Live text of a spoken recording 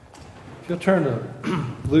If you'll turn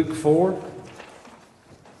to Luke 4,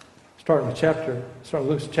 starting Luke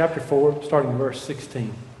chapter 4, starting in verse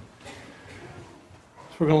 16.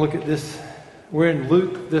 So we're going to look at this. We're in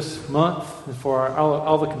Luke this month, and for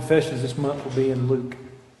all the confessions this month will be in Luke.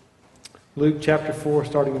 Luke chapter 4,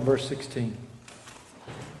 starting in verse 16.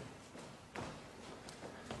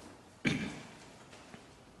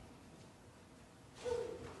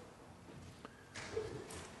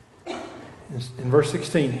 In verse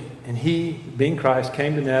 16, and he, being Christ,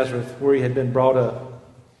 came to Nazareth, where he had been brought up.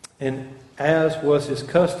 And as was his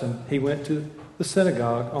custom, he went to the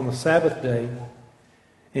synagogue on the Sabbath day,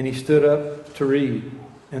 and he stood up to read.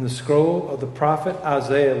 And the scroll of the prophet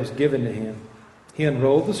Isaiah was given to him. He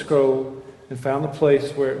unrolled the scroll and found the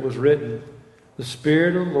place where it was written, "The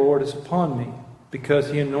Spirit of the Lord is upon me, because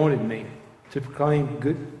he anointed me to proclaim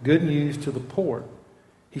good news to the poor.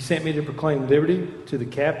 He sent me to proclaim liberty to the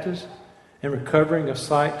captives, and recovering of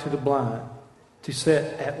sight to the blind, to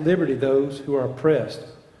set at liberty those who are oppressed,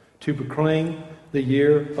 to proclaim the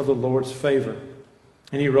year of the Lord's favor."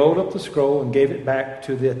 And he rolled up the scroll and gave it back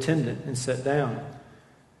to the attendant and sat down.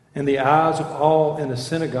 And the eyes of all in the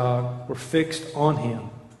synagogue were fixed on him.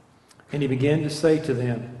 And he began to say to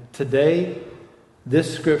them, "Today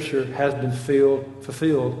this scripture has been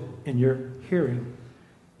fulfilled in your hearing."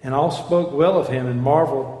 And all spoke well of him and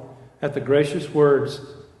marveled at the gracious words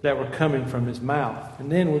that were coming from his mouth.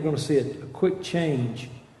 And then we're going to see a quick change.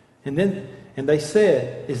 And they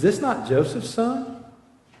said, "Is this not Joseph's son?"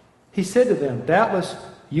 He said to them, "Doubtless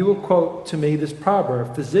you will quote to me this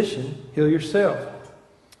proverb, 'Physician, heal yourself.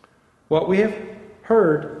 What we have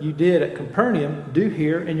heard you did at Capernaum, do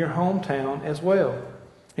here in your hometown as well."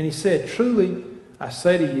 And he said, "Truly I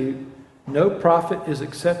say to you, no prophet is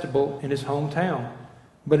acceptable in his hometown.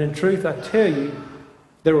 But in truth I tell you,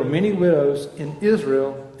 there were many widows in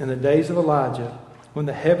Israel in the days of Elijah, when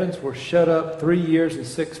the heavens were shut up 3 years and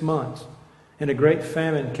 6 months, and a great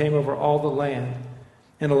famine came over all the land.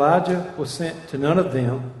 And Elijah was sent to none of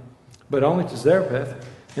them, but only to Zarephath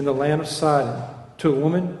in the land of Sidon, to a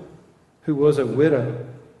woman who was a widow.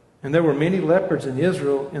 And there were many lepers in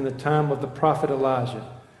Israel in the time of the prophet Elijah,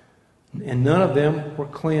 and none of them were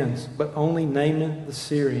cleansed, but only Naaman the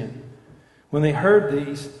Syrian. When they heard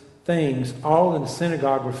these things, all in the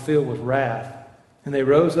synagogue were filled with wrath. And they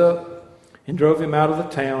rose up and drove him out of the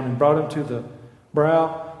town and brought him to the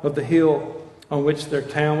brow of the hill on which their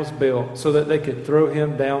town was built, so that they could throw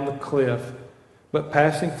him down the cliff. But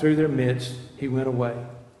passing through their midst, he went away.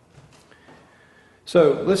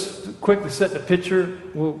 So let's quickly set the picture.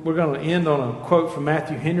 We're going to end on a quote from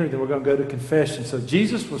Matthew Henry, then we're going to go to confession. So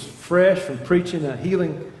Jesus was fresh from preaching a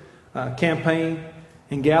healing campaign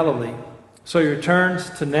in Galilee. So he returns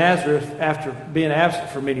to Nazareth after being absent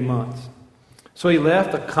for many months. So he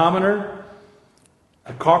left a commoner,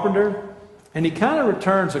 a carpenter, and he kind of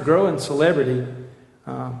returns a growing celebrity.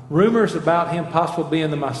 Rumors about him possibly being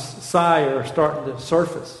the Messiah are starting to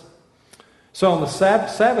surface. So on the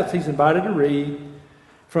Sabbath, he's invited to read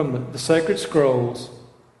from the sacred scrolls.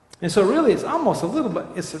 And so really it's almost a little bit,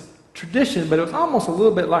 it's a tradition, but it was almost a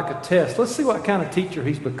little bit like a test. Let's see what kind of teacher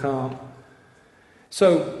he's become.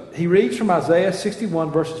 So he reads from Isaiah 61,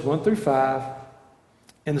 verses 1 through 5.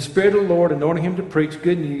 And the Spirit of the Lord anointing him to preach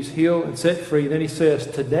good news, heal and set free. Then he says,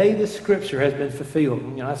 "Today this scripture has been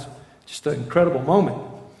fulfilled." That's just an incredible moment.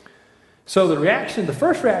 So the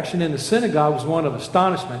first reaction in the synagogue was one of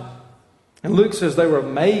astonishment. And Luke says they were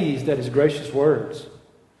amazed at his gracious words.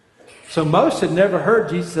 So most had never heard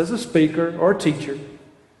Jesus as a speaker or a teacher.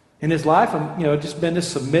 In his life, just been this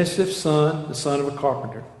submissive son, the son of a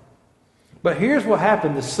carpenter. But here's what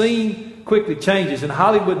happened. The scene quickly changes. In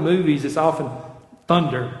Hollywood movies, it's often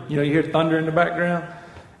thunder. You hear thunder in the background.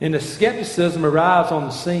 And the skepticism arrives on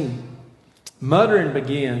the scene. Muttering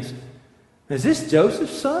begins. Is this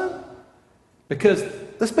Joseph's son? Because,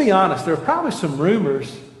 let's be honest, there are probably some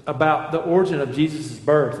rumors about the origin of Jesus'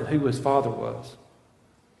 birth and who his father was.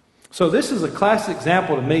 So this is a classic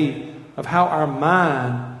example to me of how our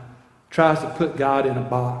mind tries to put God in a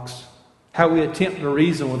box. How we attempt to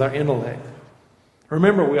reason with our intellect.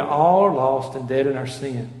 Remember, we all are lost and dead in our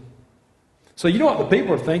sin. So you know what the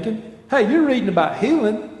people are thinking? Hey, you're reading about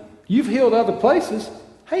healing. You've healed other places.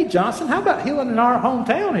 Hey, Johnson, how about healing in our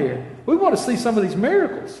hometown here? We want to see some of these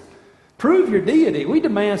miracles. Prove your deity. We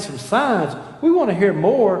demand some signs. We want to hear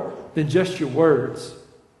more than just your words.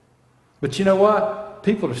 But you know what?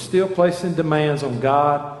 People are still placing demands on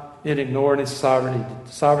God and ignoring his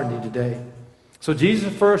sovereignty today. So Jesus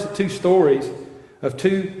refers to two stories of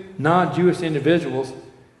two non-Jewish individuals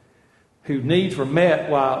whose needs were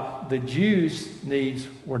met while the Jews' needs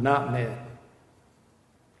were not met.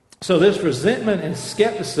 So this resentment and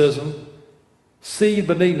skepticism seethe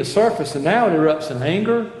beneath the surface, and now it erupts in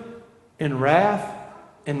anger, in wrath,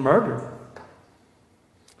 and murder.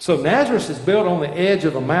 So Nazareth is built on the edge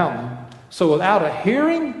of a mountain. So without a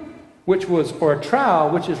hearing, or a trial,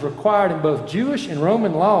 which is required in both Jewish and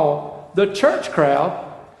Roman law, the church crowd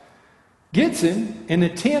gets him and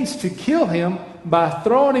intends to kill him by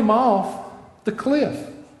throwing him off the cliff.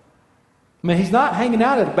 I mean, he's not hanging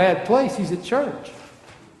out at a bad place. He's at church.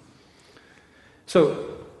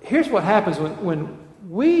 So here's what happens when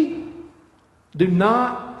we do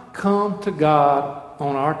not come to God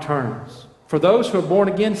on our terms. For those who are born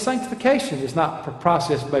again, sanctification is not a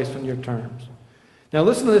process based on your terms. Now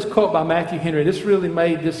listen to this quote by Matthew Henry. This really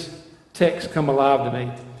made this text come alive to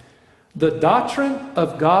me. The doctrine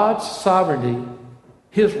of God's sovereignty,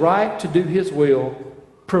 His right to do His will,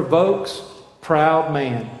 provokes proud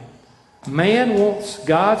man. Man wants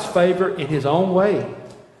God's favor in his own way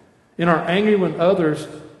and are angry when others,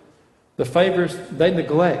 the favors they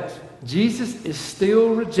neglect. Jesus is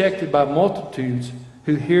still rejected by multitudes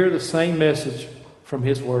who hear the same message from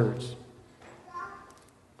His words.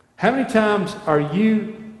 How many times are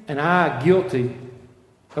you and I guilty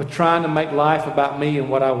of trying to make life about me and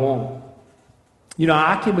what I want? You know,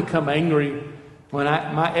 I can become angry when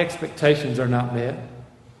my expectations are not met.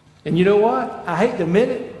 And you know what? I hate to admit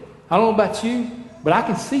it. I don't know about you, but I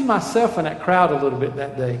can see myself in that crowd a little bit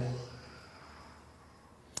that day.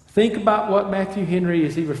 Think about what Matthew Henry,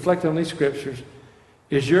 as he reflected on these scriptures,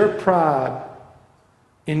 is your pride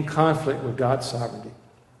in conflict with God's sovereignty.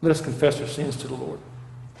 Let us confess our sins to the Lord.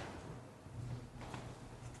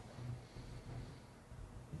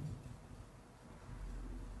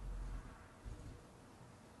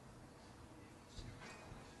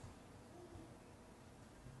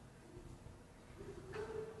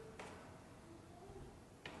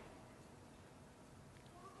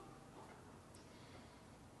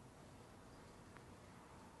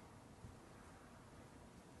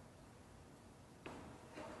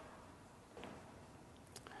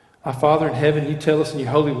 Our Father in heaven, you tell us in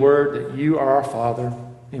your holy word that you are our Father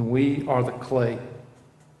and we are the clay.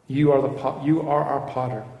 You are our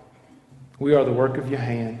potter. We are the work of your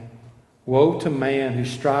hand. Woe to man who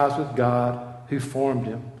strives with God who formed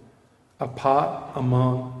him, a pot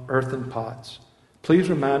among earthen pots. Please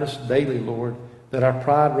remind us daily, Lord, that our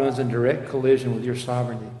pride runs in direct collision with your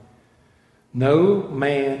sovereignty. No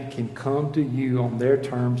man can come to you on their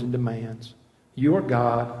terms and demands. You are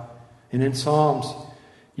God, and in Psalms,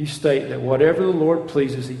 you state that whatever the Lord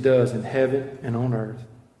pleases, He does in heaven and on earth.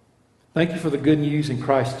 Thank you for the good news in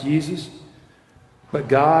Christ Jesus. But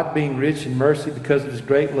God, being rich in mercy because of His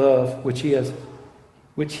great love, which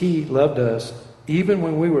He loved us, even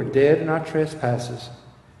when we were dead in our trespasses,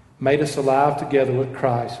 made us alive together with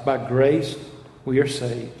Christ. By grace we are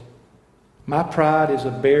saved. My pride is a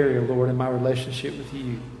barrier, Lord, in my relationship with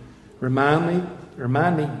you. Remind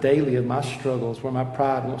me daily of my struggles where my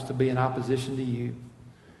pride wants to be in opposition to you.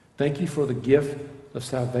 Thank you for the gift of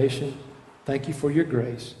salvation. Thank you for your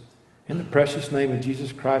grace. In the precious name of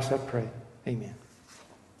Jesus Christ, I pray. Amen.